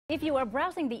If you are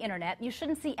browsing the internet, you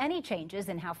shouldn't see any changes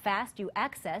in how fast you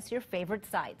access your favorite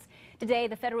sites. Today,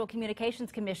 the Federal Communications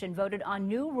Commission voted on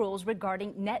new rules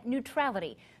regarding net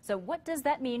neutrality. So what does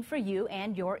that mean for you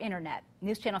and your internet?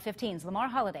 News Channel 15's Lamar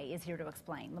Holliday is here to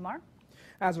explain. Lamar?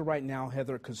 As of right now,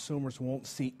 Heather, consumers won't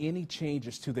see any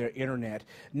changes to their internet.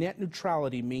 Net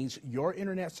neutrality means your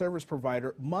internet service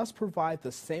provider must provide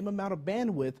the same amount of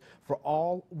bandwidth for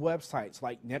all websites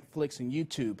like Netflix and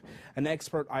YouTube. An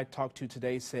expert I talked to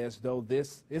today says though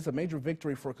this is a major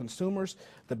victory for consumers,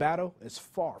 the battle is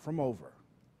far from over.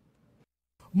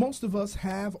 Most of us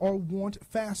have or want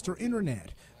faster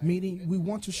internet, meaning we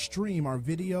want to stream our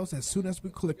videos as soon as we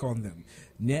click on them.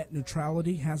 Net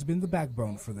neutrality has been the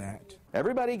backbone for that.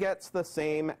 Everybody gets the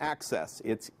same access.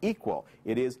 It's equal.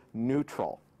 It is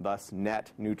neutral, thus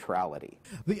net neutrality.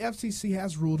 The FCC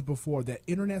has ruled before that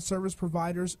internet service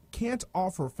providers can't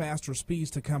offer faster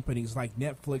speeds to companies like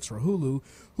Netflix or Hulu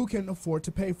who can afford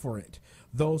to pay for it.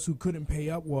 Those who couldn't pay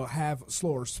up will have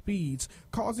slower speeds,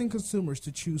 causing consumers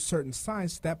to choose certain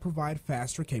sites that provide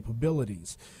faster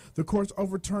capabilities. The courts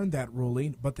overturned that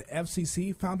ruling, but the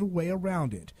FCC found a way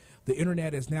around it. The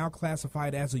internet is now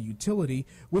classified as a utility,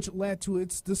 which led to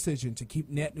its decision to keep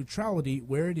net neutrality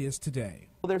where it is today.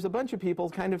 Well, there's a bunch of people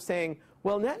kind of saying,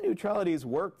 well, net neutrality's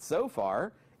worked so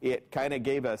far. It kind of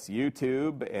gave us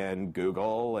YouTube and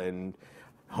Google and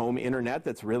home internet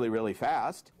that's really, really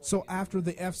fast. So after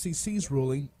the FCC's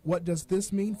ruling, what does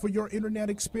this mean for your internet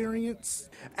experience?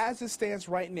 As it stands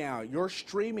right now, your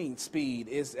streaming speed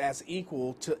is as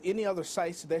equal to any other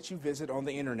sites that you visit on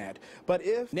the internet. But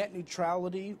if net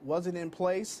neutrality wasn't in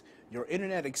place, your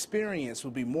internet experience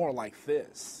would be more like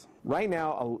this. Right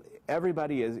now,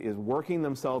 everybody is working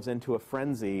themselves into a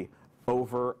frenzy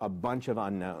over a bunch of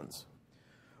unknowns.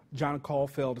 John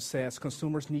Caulfield says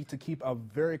consumers need to keep a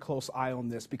very close eye on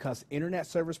this because internet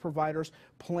service providers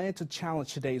plan to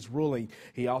challenge today's ruling.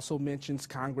 He also mentions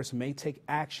Congress may take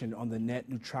action on the net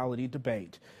neutrality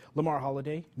debate. Lamar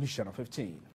Holliday, News Channel 15.